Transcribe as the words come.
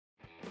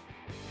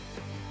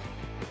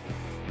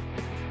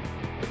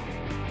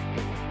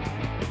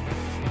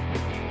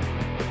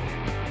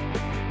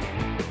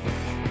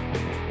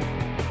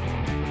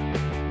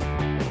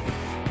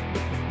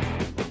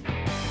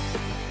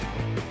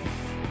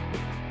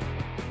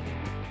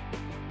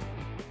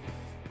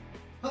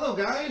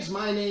Hello guys,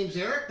 my name's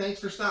Eric. Thanks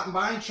for stopping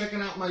by and checking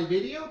out my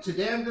video.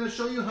 Today I'm going to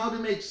show you how to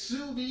make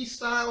sous vide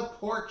style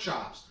pork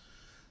chops.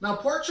 Now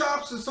pork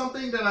chops is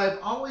something that I've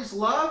always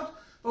loved,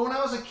 but when I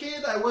was a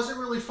kid I wasn't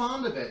really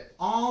fond of it.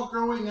 All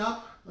growing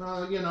up,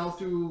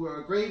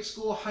 through grade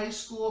school, high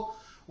school,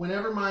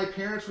 whenever my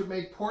parents would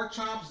make pork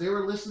chops, they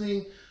were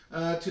listening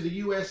to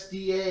the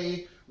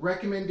USDA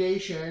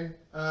recommendation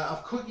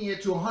of cooking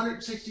it to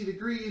 160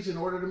 degrees in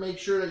order to make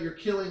sure that you're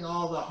killing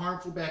all the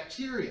harmful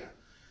bacteria.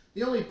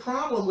 The only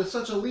problem with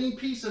such a lean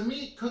piece of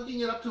meat,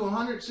 cooking it up to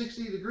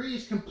 160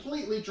 degrees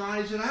completely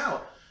dries it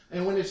out.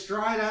 And when it's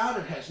dried out,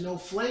 it has no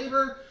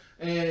flavor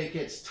and it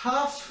gets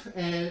tough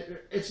and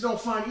it's no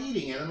fun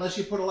eating it unless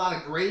you put a lot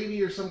of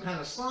gravy or some kind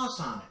of sauce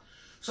on it.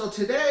 So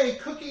today,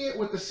 cooking it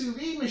with the sous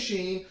vide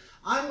machine,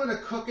 I'm going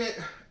to cook it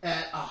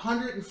at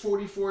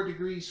 144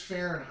 degrees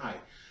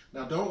Fahrenheit.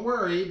 Now don't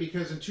worry,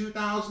 because in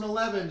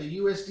 2011 the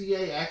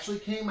USDA actually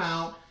came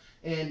out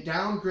and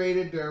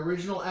downgraded their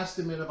original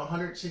estimate of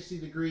 160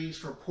 degrees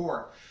for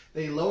pork.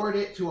 They lowered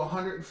it to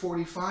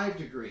 145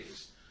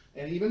 degrees.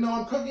 And even though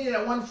I'm cooking it at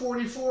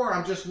 144,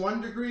 I'm just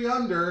 1 degree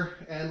under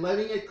and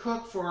letting it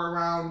cook for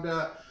around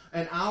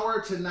an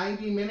hour to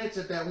 90 minutes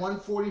at that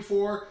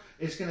 144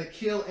 is going to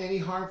kill any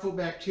harmful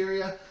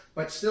bacteria,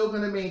 but still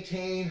going to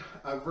maintain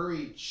a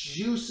very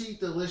juicy,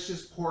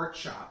 delicious pork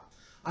chop.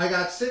 I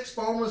got 6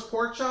 boneless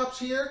pork chops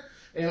here,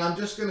 and I'm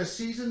just going to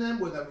season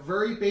them with a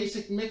very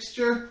basic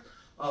mixture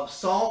of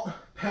salt,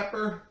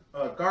 pepper,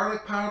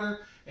 garlic powder,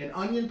 and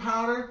onion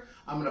powder.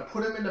 I'm going to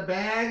put them in a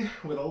bag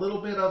with a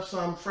little bit of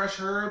some fresh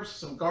herbs,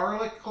 some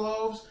garlic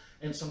cloves,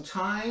 and some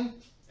thyme,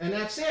 and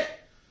that's it.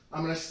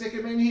 I'm going to stick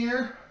them in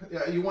here.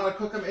 You want to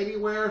cook them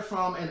anywhere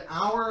from an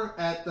hour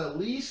at the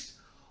least,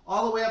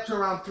 all the way up to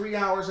around 3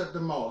 hours at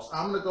the most.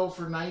 I'm going to go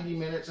for 90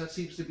 minutes. That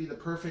seems to be the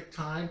perfect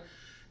time,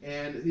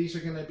 and these are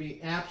going to be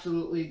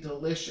absolutely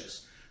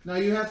delicious. Now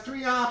you have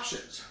 3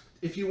 options.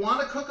 If you want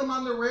to cook them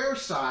on the rare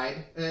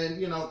side,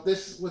 and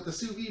this with the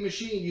sous vide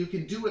machine, you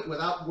can do it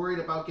without worried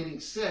about getting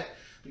sick,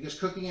 because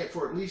cooking it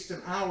for at least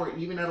an hour,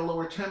 even at a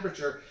lower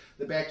temperature,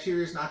 the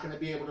bacteria is not going to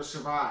be able to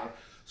survive.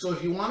 So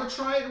if you want to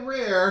try it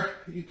rare,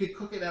 you could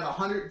cook it at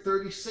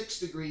 136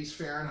 degrees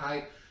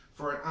Fahrenheit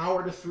for an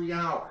hour to 3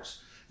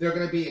 hours. They're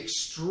going to be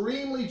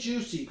extremely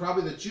juicy,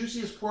 probably the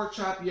juiciest pork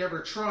chop you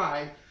ever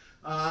tried,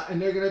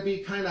 and they're going to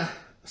be kind of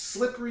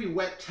slippery,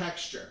 wet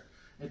texture.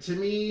 And to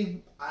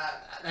me,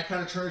 that kind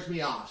of turns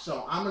me off.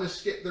 So I'm going to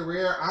skip the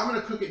rare. I'm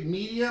going to cook it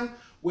medium,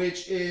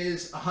 which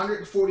is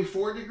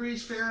 144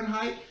 degrees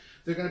Fahrenheit.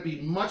 They're going to be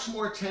much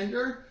more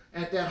tender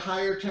at that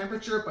higher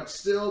temperature, but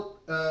still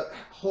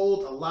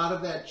hold a lot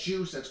of that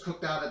juice that's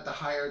cooked out at the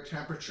higher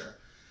temperature.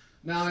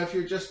 Now, if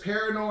you're just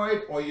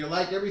paranoid or you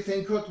like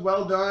everything cooked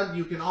well done,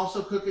 you can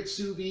also cook it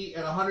sous vide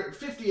at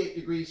 158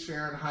 degrees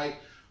Fahrenheit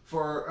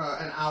for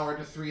an hour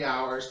to 3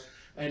 hours.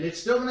 And it's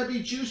still going to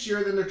be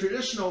juicier than the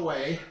traditional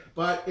way,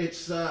 but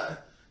it's going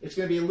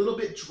to be a little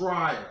bit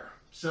drier.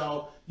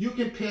 So you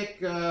can pick,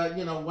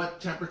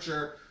 what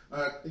temperature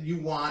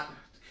you want,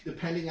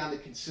 depending on the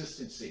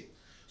consistency.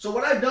 So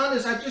what I've done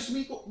is I've just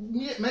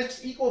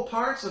mixed equal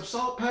parts of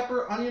salt,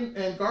 pepper, onion,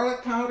 and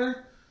garlic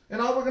powder.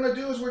 And all we're going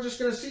to do is we're just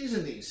going to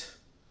season these.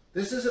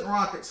 This isn't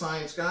rocket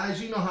science,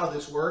 guys. You know how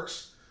this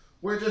works.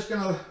 We're just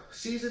going to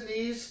season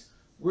these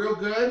real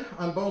good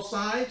on both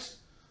sides.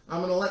 I'm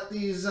going to let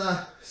these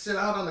sit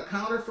out on the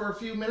counter for a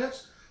few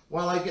minutes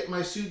while I get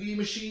my sous vide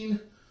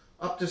machine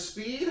up to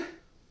speed.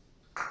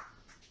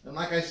 And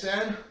like I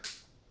said, I'm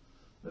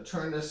going to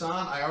turn this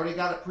on. I already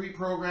got it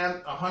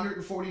pre-programmed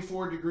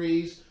 144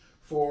 degrees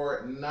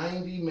for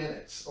 90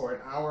 minutes or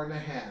an hour and a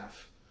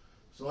half.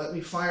 So let me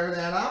fire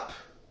that up.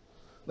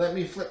 Let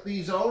me flip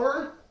these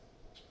over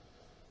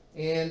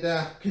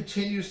and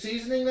continue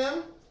seasoning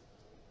them.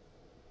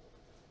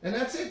 And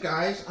that's it,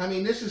 guys. I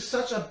mean, this is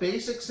such a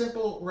basic,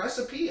 simple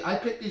recipe. I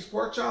picked these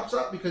pork chops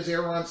up because they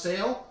were on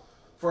sale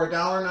for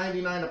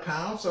 $1.99 a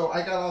pound. So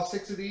I got all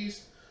 6 of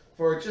these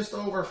for just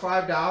over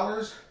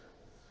 $5.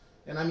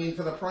 And I mean,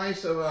 for the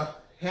price of a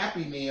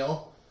Happy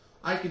Meal,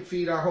 I could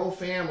feed our whole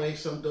family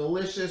some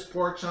delicious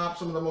pork chops,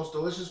 some of the most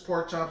delicious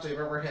pork chops they've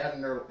ever had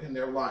in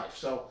their life.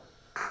 So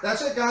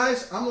that's it,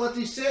 guys. I'm going to let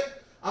these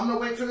sit. I'm going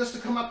to wait for this to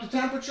come up to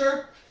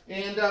temperature.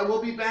 And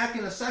we'll be back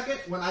in a second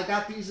when I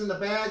got these in the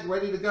bag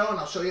ready to go, and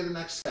I'll show you the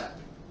next step.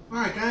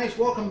 Alright guys,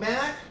 welcome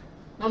back.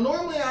 Now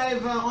normally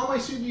all my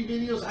sous vide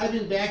videos, I've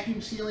been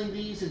vacuum sealing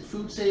these in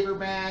food saver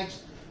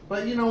bags.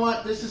 But you know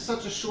what, this is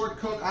such a short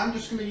cook, I'm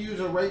just going to use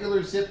a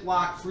regular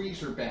Ziploc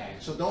freezer bag.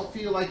 So don't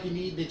feel like you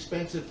need the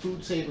expensive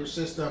food saver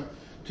system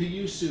to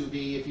use sous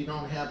vide if you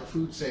don't have a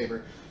food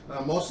saver.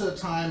 Most of the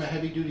time a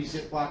heavy duty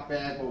Ziploc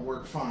bag will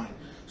work fine.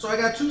 So I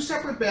got 2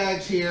 separate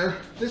bags here.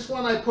 This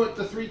one I put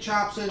the 3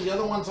 chops in, the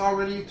other one's all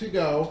ready to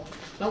go.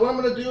 Now what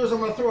I'm going to do is I'm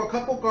going to throw a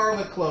couple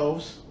garlic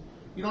cloves.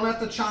 You don't have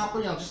to chop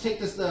them, just take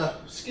the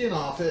skin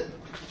off it.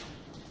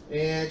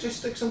 And just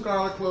stick some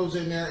garlic cloves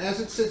in there. As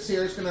it sits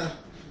here, it's going to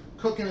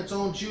cook in its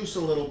own juice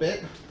a little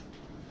bit.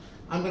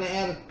 I'm going to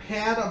add a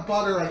pat of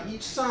butter on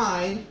each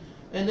side.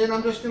 And then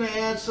I'm just going to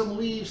add some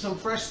leaves, some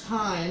fresh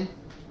thyme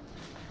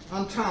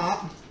on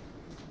top.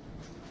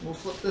 We'll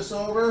flip this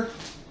over,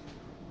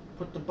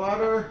 put the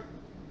butter,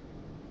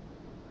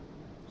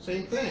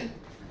 same thing.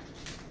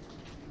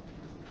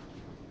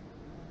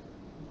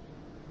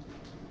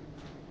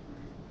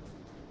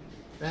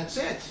 That's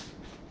it.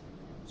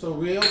 So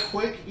real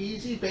quick,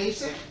 easy,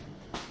 basic.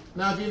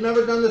 Now if you've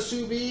never done the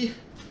sous vide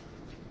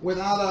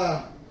without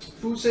a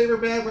food saver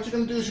bag, what you're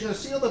going to do is you're going to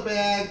seal the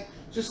bag,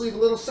 just leave a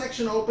little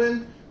section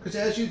open, because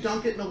as you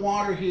dunk it in the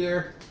water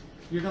here,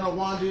 you're going to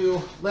want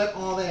to let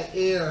all that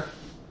air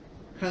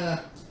kind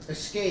of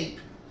escape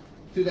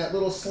through that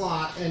little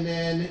slot, and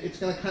then it's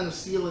going to kind of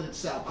seal it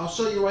itself. I'll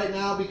show you right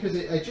now because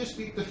I just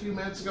beeped a few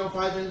minutes ago,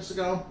 5 minutes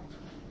ago.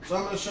 So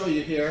I'm going to show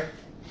you here.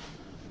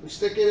 We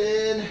stick it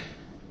in.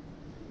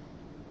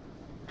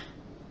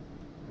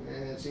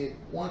 And see, it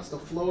wants to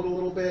float a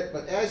little bit,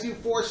 but as you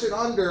force it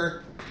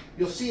under,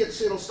 you'll see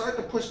it'll start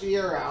to push the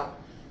air out,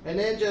 and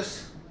then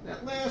just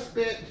that last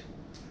bit,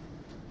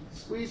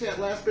 squeeze that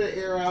last bit of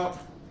air out,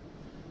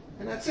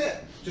 and that's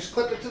it. Just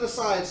clip it to the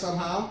side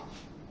somehow.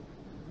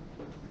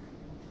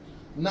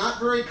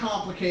 Not very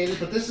complicated,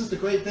 but this is the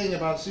great thing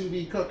about sous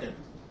vide cooking.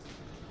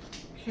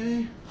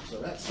 Okay, so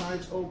that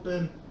side's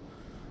open.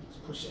 Let's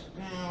push that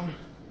down.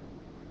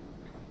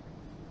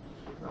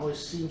 It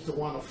always seems to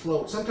want to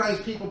float. Sometimes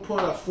people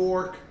put a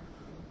fork,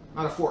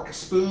 not a fork, a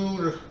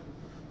spoon or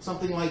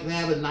something like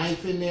that, a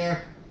knife in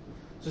there,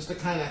 just to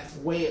kind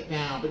of weigh it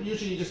down. But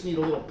usually you just need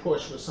a little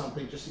push with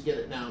something just to get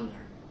it down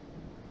there.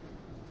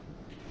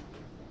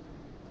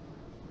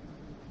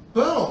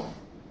 Boom!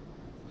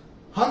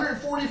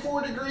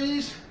 144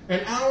 degrees,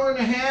 an hour and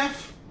a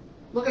half.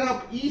 Look at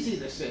how easy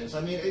this is.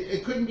 I mean,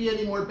 it couldn't be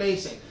any more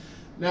basic.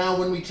 Now,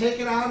 when we take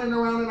it out in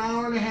around an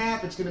hour and a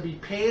half, it's going to be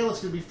pale,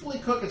 it's going to be fully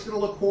cooked, it's going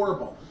to look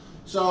horrible.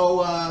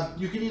 So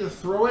you can either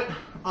throw it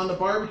on the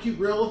barbecue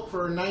grill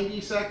for 90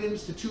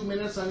 seconds to 2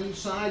 minutes on each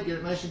side, get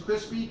it nice and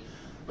crispy.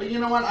 But you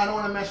know what? I don't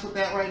want to mess with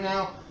that right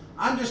now.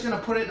 I'm just going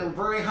to put it in a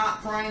very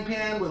hot frying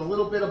pan with a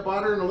little bit of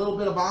butter and a little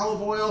bit of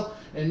olive oil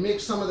and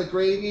mix some of the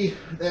gravy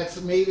that's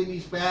made in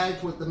these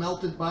bags with the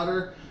melted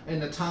butter and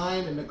the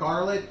thyme and the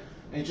garlic,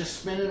 and just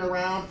spin it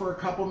around for a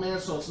couple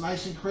minutes so it's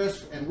nice and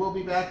crisp, and we'll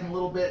be back in a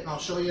little bit and I'll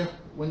show you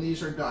when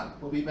these are done.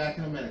 We'll be back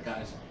in a minute,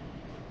 guys.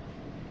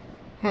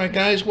 Alright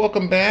guys,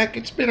 welcome back.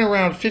 It's been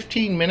around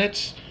 15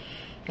 minutes.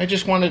 I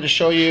just wanted to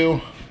show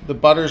you the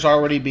butter's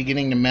already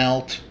beginning to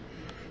melt.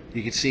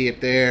 You can see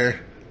it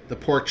there. The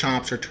pork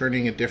chops are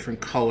turning a different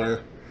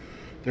color.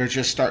 They're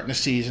just starting to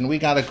season. We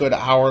got a good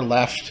hour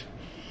left,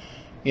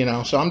 you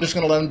know, so I'm just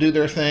going to let them do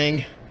their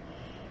thing.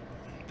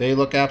 They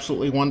look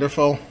absolutely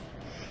wonderful.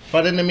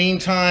 But in the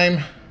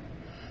meantime,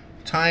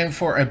 time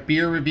for a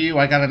beer review.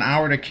 I got an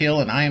hour to kill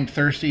and I am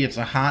thirsty. It's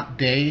a hot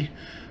day.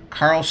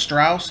 Karl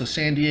Strauss, a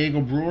San Diego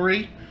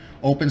brewery,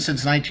 open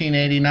since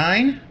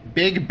 1989.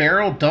 Big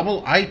Barrel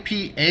Double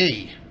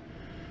IPA.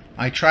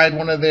 I tried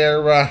one of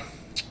their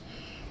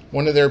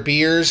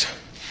beers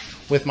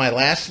with my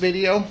last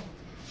video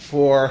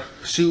for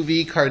sous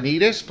vide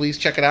carnitas. Please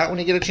check it out when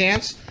you get a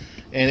chance.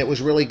 And it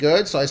was really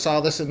good. So I saw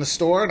this in the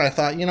store and I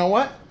thought, you know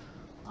what?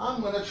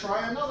 I'm going to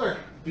try another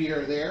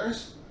beer of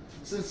theirs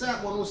since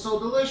that one was so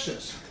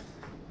delicious.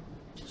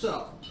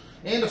 So,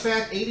 and the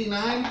fact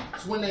 89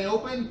 is when they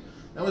opened.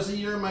 That was the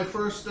year of my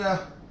first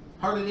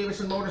Harley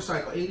Davidson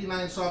motorcycle,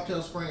 89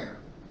 Softail Springer.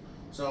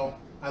 So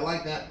I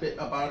like that bit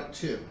about it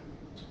too.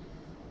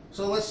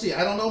 So let's see,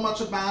 I don't know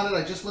much about it.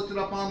 I just looked it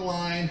up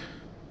online.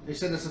 They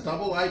said it's a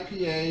double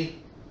IPA.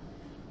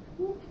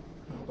 Ooh,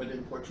 I hope I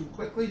didn't pour too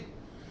quickly. It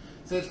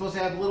said it's supposed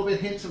to have a little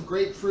bit hints of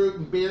grapefruit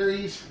and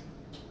berries.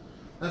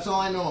 That's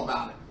all I know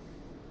about it.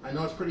 I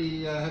know it's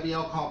pretty heavy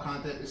alcohol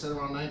content. It said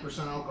around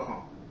 9%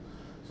 alcohol.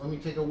 So let me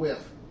take a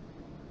whiff.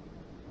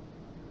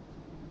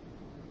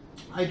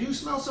 I do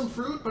smell some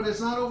fruit, but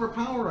it's not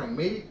overpowering.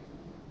 Maybe it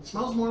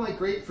smells more like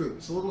grapefruit.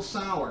 It's a little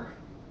sour.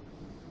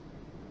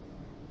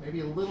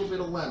 Maybe a little bit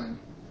of lemon.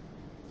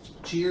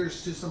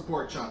 Cheers to some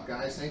pork chop,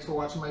 guys. Thanks for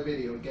watching my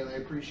video. Again, I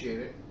appreciate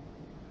it.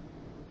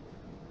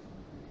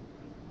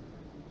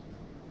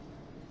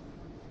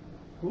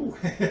 Ooh,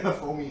 a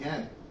foamy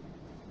head.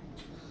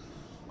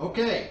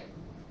 Okay.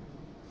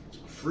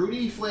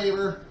 Fruity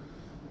flavor.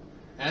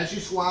 As you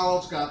swallow,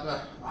 it's got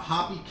a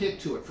hoppy kick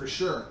to it for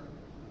sure.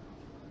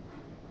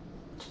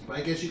 But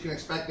I guess you can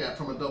expect that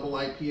from a double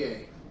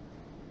IPA.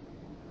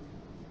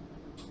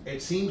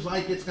 It seems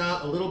like it's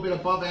got a little bit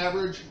above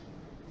average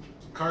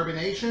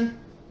carbonation.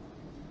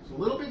 It's a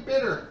little bit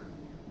bitter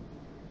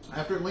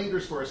after it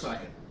lingers for a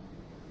second.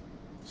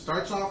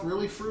 Starts off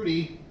really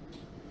fruity,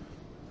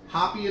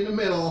 hoppy in the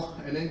middle,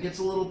 and then gets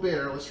a little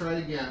bitter. Let's try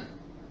it again.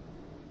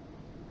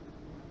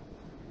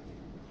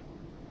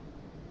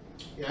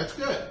 Yeah, it's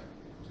good.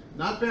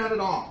 Not bad at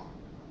all.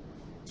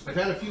 I've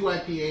had a few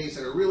IPAs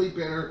that are really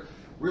bitter,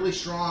 really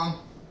strong.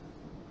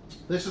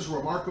 This is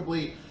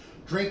remarkably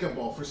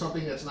drinkable for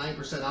something that's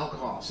 9%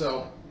 alcohol.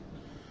 So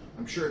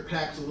I'm sure it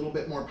packs a little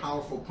bit more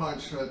powerful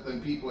punch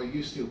than people are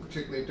used to,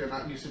 particularly if they're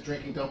not used to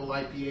drinking double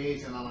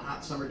IPAs, and on a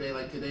hot summer day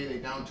like today, they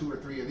down 2 or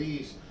 3 of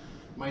these.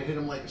 Might hit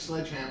them like a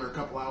sledgehammer a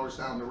couple hours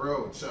down the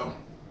road. So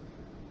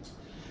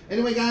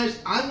anyway, guys,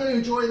 I'm going to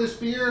enjoy this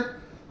beer.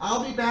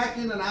 I'll be back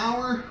in an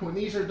hour. When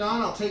these are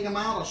done, I'll take them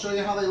out. I'll show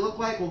you how they look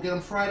like. We'll get them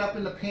fried up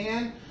in the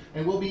pan,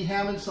 and we'll be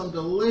having some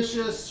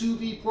delicious sous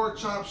vide pork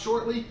chops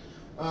shortly.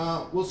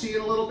 We'll see you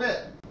in a little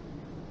bit.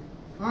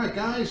 All right,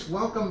 guys,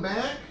 welcome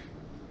back.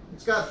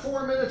 It's got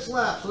 4 minutes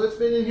left, so it's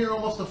been in here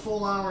almost a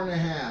full hour and a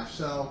half.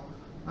 So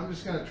I'm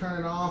just gonna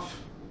turn it off.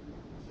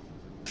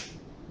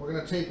 We're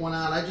gonna take one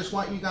out. I just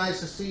want you guys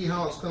to see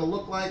how it's gonna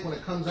look like when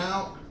it comes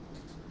out.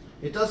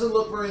 It doesn't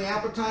look very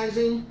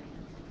appetizing,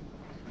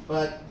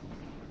 but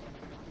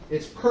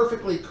it's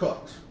perfectly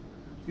cooked.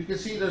 You can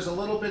see there's a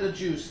little bit of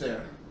juice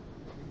there.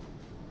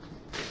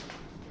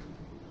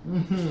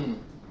 Man,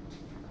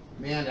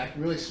 I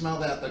can really smell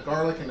that, the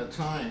garlic and the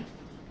thyme.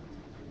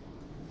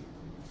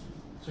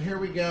 So here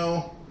we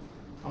go.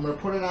 I'm gonna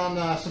put it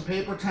on some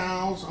paper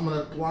towels. I'm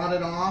gonna blot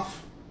it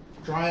off,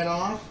 dry it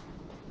off.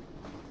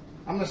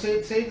 I'm gonna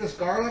save this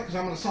garlic because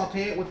I'm gonna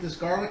saute it with this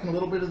garlic and a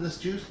little bit of this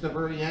juice at the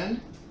very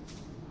end.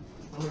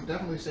 I'm gonna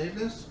definitely save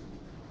this.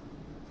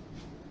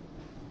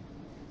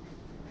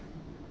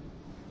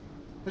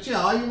 But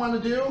yeah, all you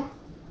want to do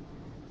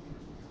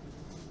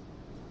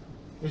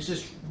is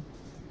just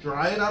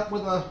dry it up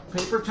with a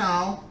paper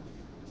towel.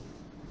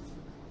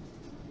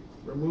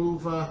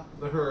 Remove the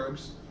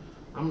herbs.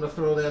 I'm going to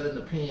throw that in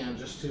the pan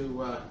just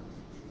to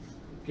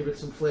give it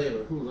some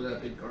flavor. Ooh, look at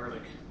that big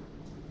garlic.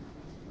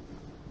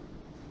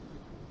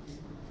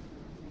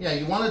 Yeah,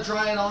 you want to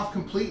dry it off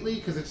completely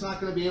because it's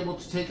not going to be able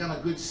to take on a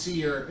good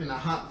sear in a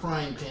hot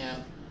frying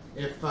pan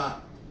if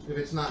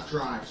it's not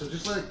dry. So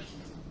just let it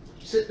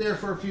sit there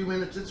for a few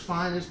minutes. It's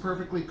fine. It's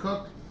perfectly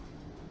cooked.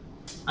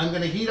 I'm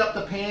going to heat up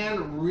the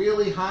pan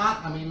really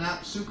hot. I mean,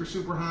 not super,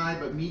 super high,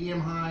 but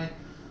medium high.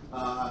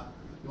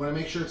 You want to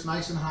make sure it's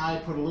nice and high.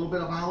 Put a little bit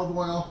of olive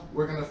oil.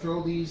 We're going to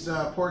throw these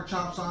pork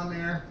chops on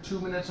there. 2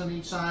 minutes on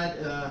each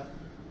side.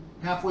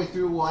 Halfway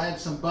through, we'll add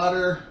some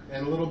butter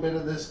and a little bit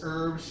of this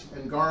herbs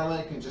and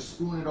garlic and just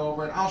spoon it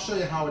over it. I'll show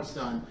you how it's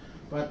done.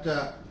 But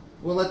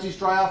we'll let these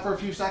dry out for a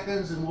few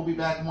seconds and we'll be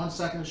back in 1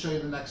 second to show you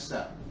the next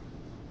step.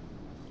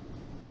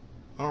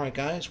 Alright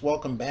guys,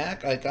 welcome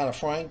back. I got a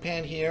frying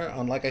pan here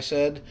on, like I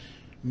said,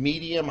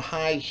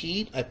 medium-high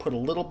heat. I put a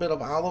little bit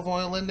of olive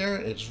oil in there.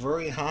 It's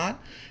very hot.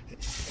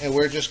 And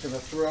we're just going to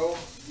throw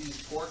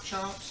these pork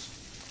chops.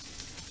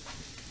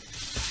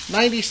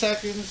 90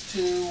 seconds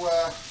to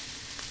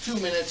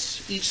 2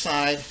 minutes each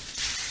side.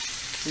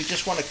 We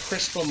just want to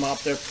crisp them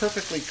up. They're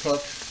perfectly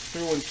cooked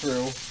through and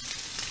through.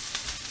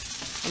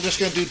 I'm just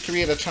going to do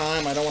 3 at a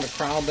time. I don't want to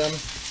crowd them.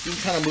 You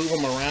can kind of move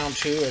them around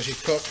too as you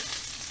cook.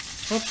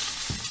 Oops.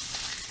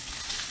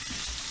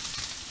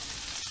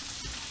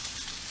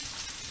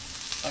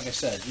 Like I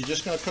said, you're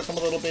just going to cook them a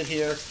little bit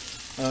here.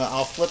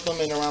 I'll flip them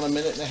in around 1.5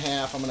 minutes.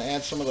 I'm going to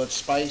add some of that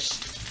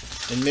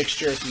spice and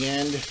mixture at the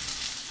end.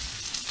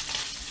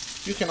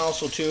 You can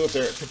also too, if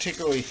they're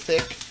particularly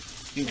thick,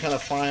 you can kind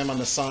of fry them on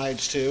the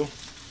sides too.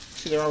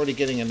 See, they're already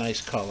getting a nice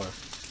color.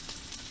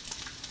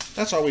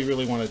 That's all we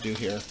really want to do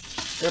here.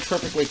 They're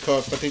perfectly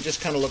cooked, but they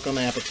just kind of look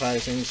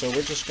unappetizing, so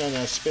we're just going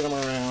to spin them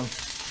around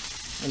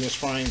in this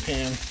frying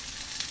pan.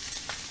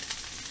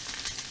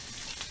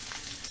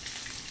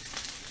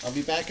 I'll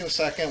be back in a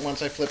second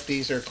once I flip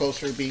these. They're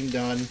closer to being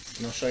done,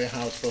 and I'll show you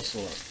how it's supposed to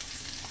look.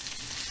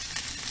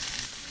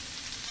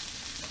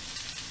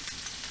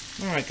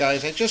 Alright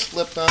guys, I just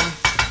flipped them.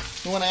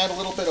 You want to add a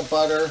little bit of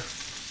butter.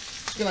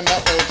 It's going to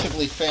melt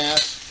relatively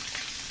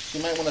fast.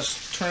 You might want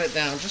to turn it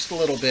down just a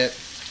little bit.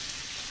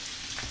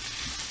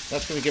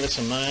 That's going to give it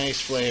some nice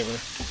flavor.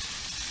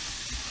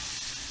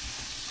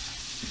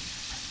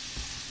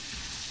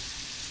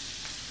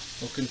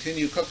 We'll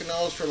continue cooking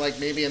those for like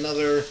maybe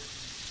another,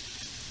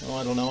 oh,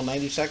 I don't know,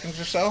 90 seconds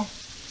or so.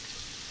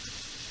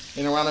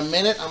 In around 1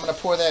 minute, I'm going to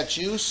pour that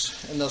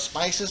juice and those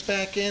spices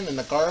back in and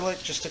the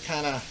garlic just to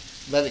kind of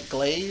let it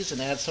glaze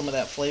and add some of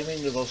that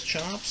flavoring to those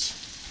chops.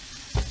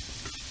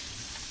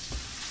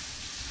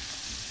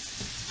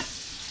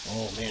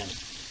 Oh man,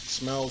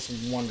 smells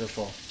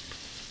wonderful.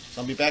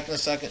 So I'll be back in a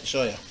second and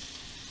show you.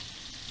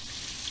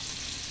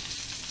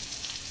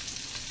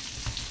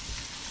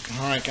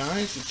 Alright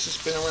guys, it's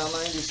just been around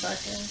 90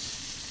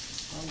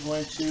 seconds. I'm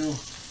going to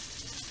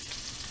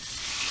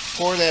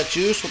pour that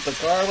juice with the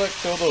garlic,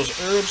 throw those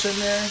herbs in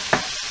there.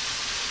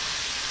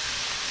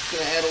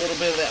 Going to add a little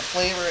bit of that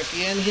flavor at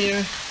the end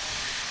here.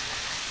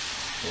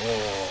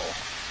 Oh.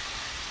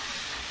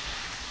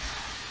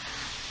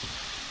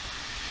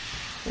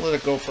 Let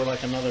it go for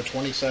like another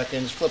 20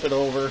 seconds. Flip it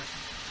over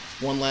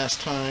one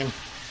last time.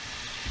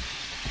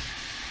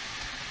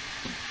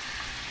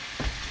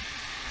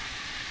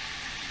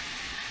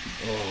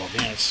 Oh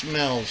man, it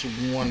smells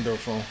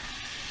wonderful.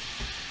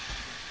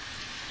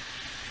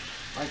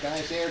 Alright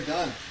guys, they are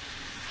done.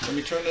 Let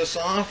me turn this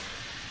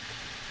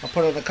off. I'll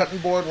put it on the cutting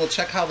board. We'll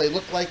check how they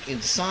look like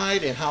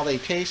inside and how they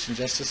taste in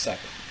just a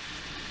second.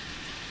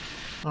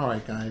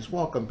 Alright guys,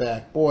 welcome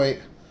back. Boy,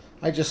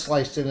 I just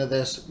sliced into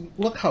this.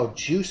 Look how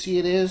juicy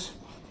it is.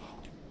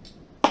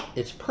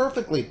 It's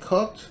perfectly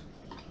cooked.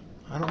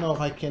 I don't know if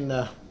I can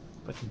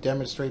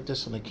demonstrate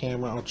this on the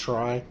camera. I'll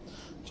try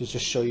to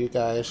just show you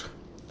guys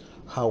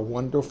how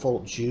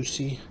wonderful,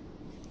 juicy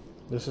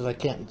This is, I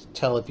can't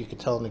tell if you can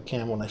tell in the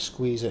camera when I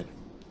squeeze it.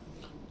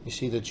 You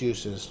see the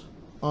juices.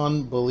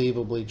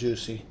 Unbelievably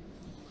juicy.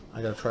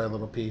 I gotta try a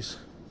little piece.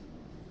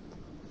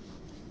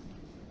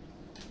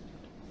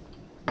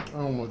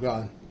 Oh my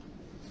God.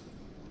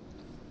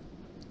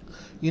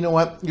 You know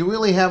what? You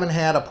really haven't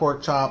had a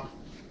pork chop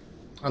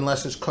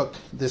unless it's cooked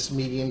this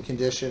medium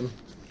condition.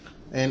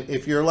 And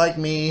if you're like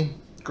me,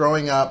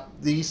 growing up,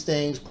 these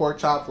things, pork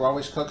chops, were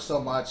always cooked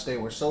so much. They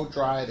were so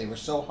dry. They were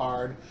so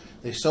hard.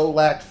 They so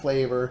lacked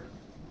flavor.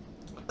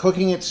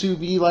 Cooking it sous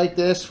vide like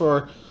this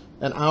for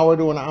an hour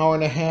to an hour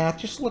and a half.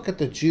 Just look at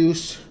the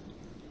juice.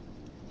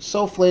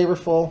 So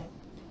flavorful.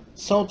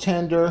 So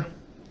tender.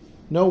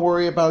 No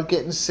worry about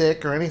getting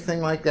sick or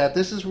anything like that.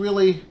 This is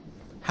really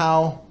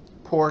how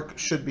pork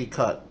should be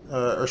cut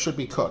or should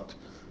be cooked.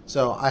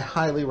 So I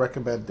highly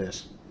recommend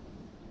this.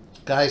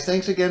 Guys,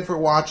 thanks again for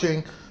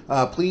watching.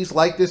 Please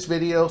like this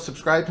video,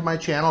 subscribe to my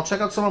channel, check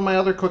out some of my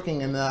other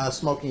cooking and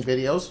smoking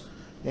videos.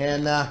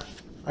 And I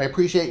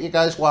appreciate you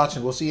guys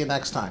watching. We'll see you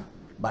next time.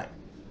 Bye.